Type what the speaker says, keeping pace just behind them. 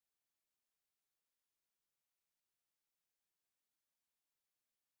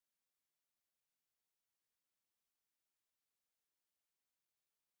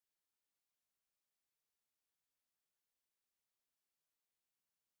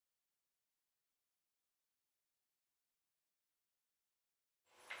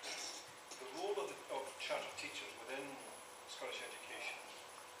Scottish education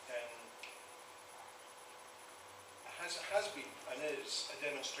has been and is a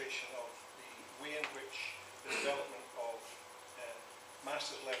demonstration of the way in which the development of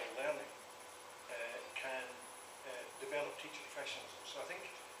master's level learning can develop teacher professionalism. So I think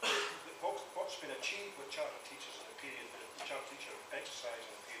that what's been achieved with chartered teachers in the period, the chartered teacher exercise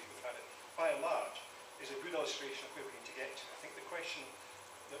in the period we've had it, by and large, is a good illustration of where we need to get to. I think the question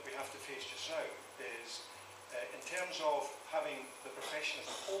that we have to face just now is, in terms of having the profession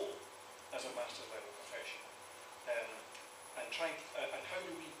as a whole as a master's level profession, and how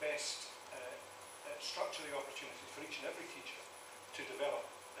do we best structure the opportunities for each and every teacher to develop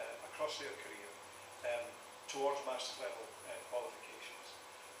across their career towards master's level qualifications.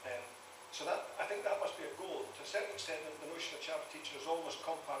 So that, I think that must be a goal. To a certain extent, the notion of chartered teacher is almost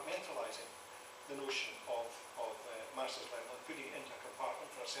compartmentalising the notion of master's level and putting it into a compartment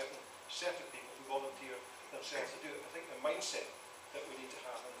for a certain set of people who volunteer themselves to do it. I think the mindset that we need to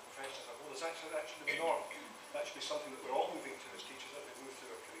have in the profession as a whole is actually the norm. That should be something that we're all moving to as teachers as we move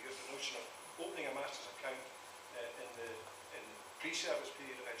through our careers. The notion of opening a master's account in the pre-service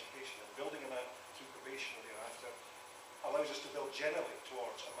period of education and building on that through probation and thereafter allows us to build generally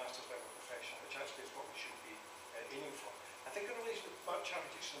towards a master's level profession, which actually is what we should be aiming for. I think in relation to chartered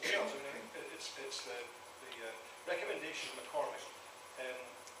teachers themselves, I think it's the recommendation of McCormick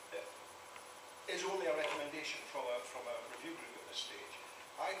is only a recommendation from a review group at this stage.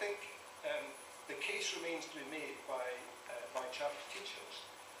 I think the case remains to be made by chartered teachers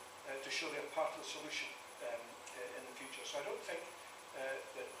to show they're part of the solution in the future. So I don't think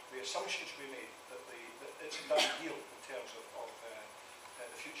that the assumption should be made that it's a done deal in terms of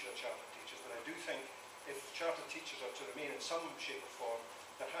the future of chartered teachers, but I do think if chartered teachers are to remain in some shape or form,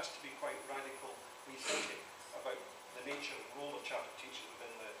 there has to be quite radical rethinking about the nature and role of chartered teachers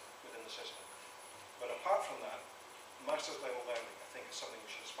within the system. But apart from that, master's level learning, I think, is something we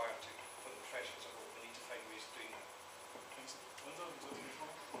should aspire to for the profession as a whole. We need to find ways of doing that.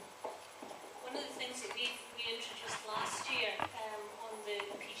 One of the things that we introduced last year on the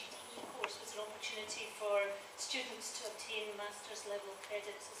PGDE course was an opportunity for students to obtain master's level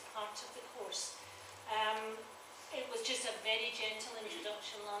credits as part of the course. It was just a very gentle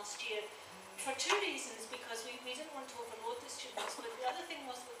introduction last year for two reasons, because we didn't want to overload the students, but the other thing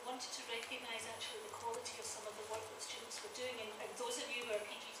was we wanted to recognise actually the quality of some of the work that students were doing, and those of you who are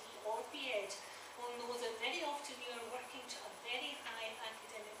PGDE or BEd will know that very often you are working to a very high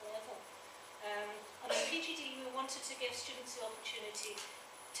academic level. On the PGDE we wanted to give students the opportunity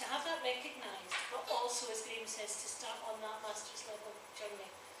to have that recognised, but also, as Graham says, to start on that master's level journey.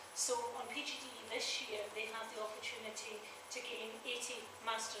 So on PGDE this year, they have the opportunity to gain 80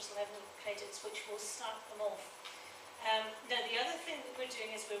 master's level credits, which will start them off. Now, the other thing that we're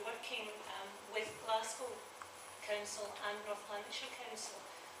doing is we're working with Glasgow Council and North Lanarkshire Council.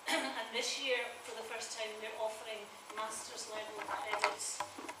 And this year, for the first time, we're offering master's level credits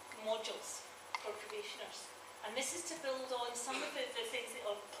modules for probationers. And this is to build on some of the things that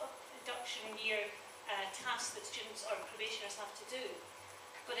are induction year tasks that students or probationers have to do.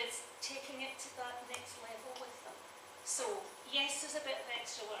 But it's taking it to that next level with them. So, yes, there's a bit of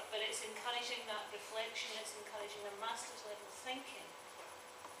extra work, but it's encouraging that reflection, it's encouraging their master's level thinking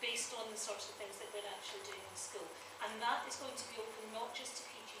based on the sorts of things that they're actually doing in school. And that is going to be open not just to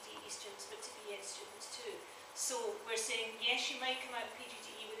PGDE students, but to BEd students too. So, we're saying, yes, you might come out of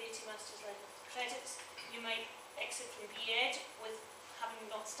PGDE with 80 master's level credits, you might exit from BEd with having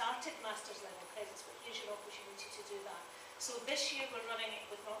not started master's level credits, but here's your opportunity to do that. So this year we're running it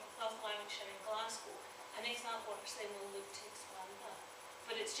with North Lanarkshire and Glasgow, and if that works then we'll look to expand that.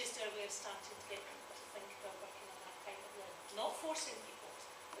 But it's just our way of starting to get people to think about working on that kind of level. Not forcing people,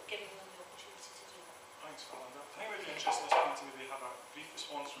 but giving them the opportunity to do that. Thanks, Alan. I think we'd be interested in this point to maybe have a brief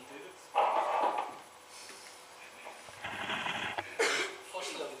response from David.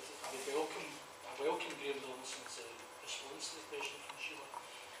 Firstly, I welcome Graham Donaldson's response to the question from Sheila.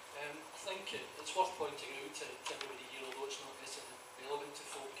 I think it's worth pointing out to everybody here, although it's not necessarily relevant to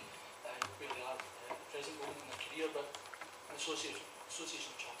folk where they are at the present moment in their career, but the Association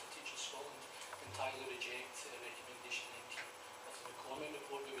of Chartered Teachers Scotland entirely reject recommendation 19 of the McCormick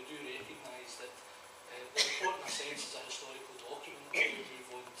report, but we do recognise that the report in a sense is a historical document that will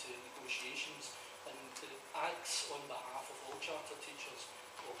move on to negotiations, and acts on behalf of all chartered teachers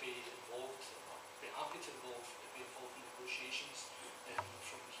will be involved, or be happy to be involved in negotiations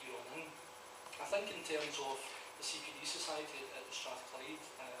from here on in. I think in terms of the CPD Society at the Strathclyde,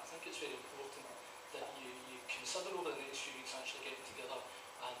 I think it's very important that you consider over the next few weeks actually getting together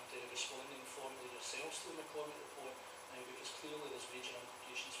and responding formally yourselves to the McCormick report, because clearly there's major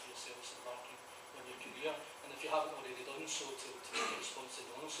implications for yourselves embarking your career, and if you haven't already done so, to make a response to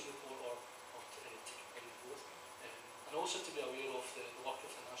the honesty report, or to combine both. And also to be aware of the work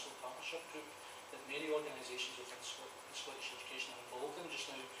of the National Partnership Group that many organisations within Scottish education are involved in just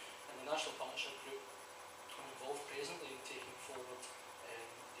now. And the National Partnership Group are involved presently in taking forward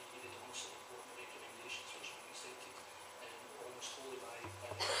the honesty report and the recommendations which have been accepted almost wholly by the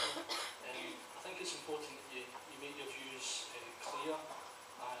government. I think it's important that you make your views clear.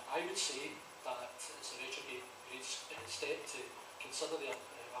 I would say that it's a retrograde step to consider the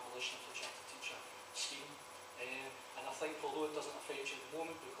abolition of the chartered teacher scheme. And I think although it doesn't affect you at the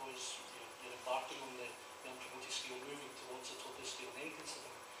moment because you're embarking on the unpromoted scale, moving towards the total scale and then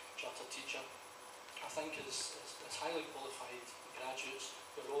considering chartered teacher, I think as highly qualified graduates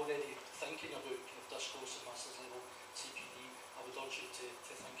who are already thinking about kind of discourse and master's level CPD, I would urge you to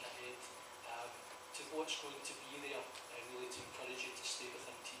think ahead to what's going to be there, really to encourage you to stay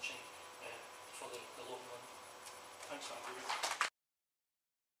within teaching for the long run. Thanks, Andy.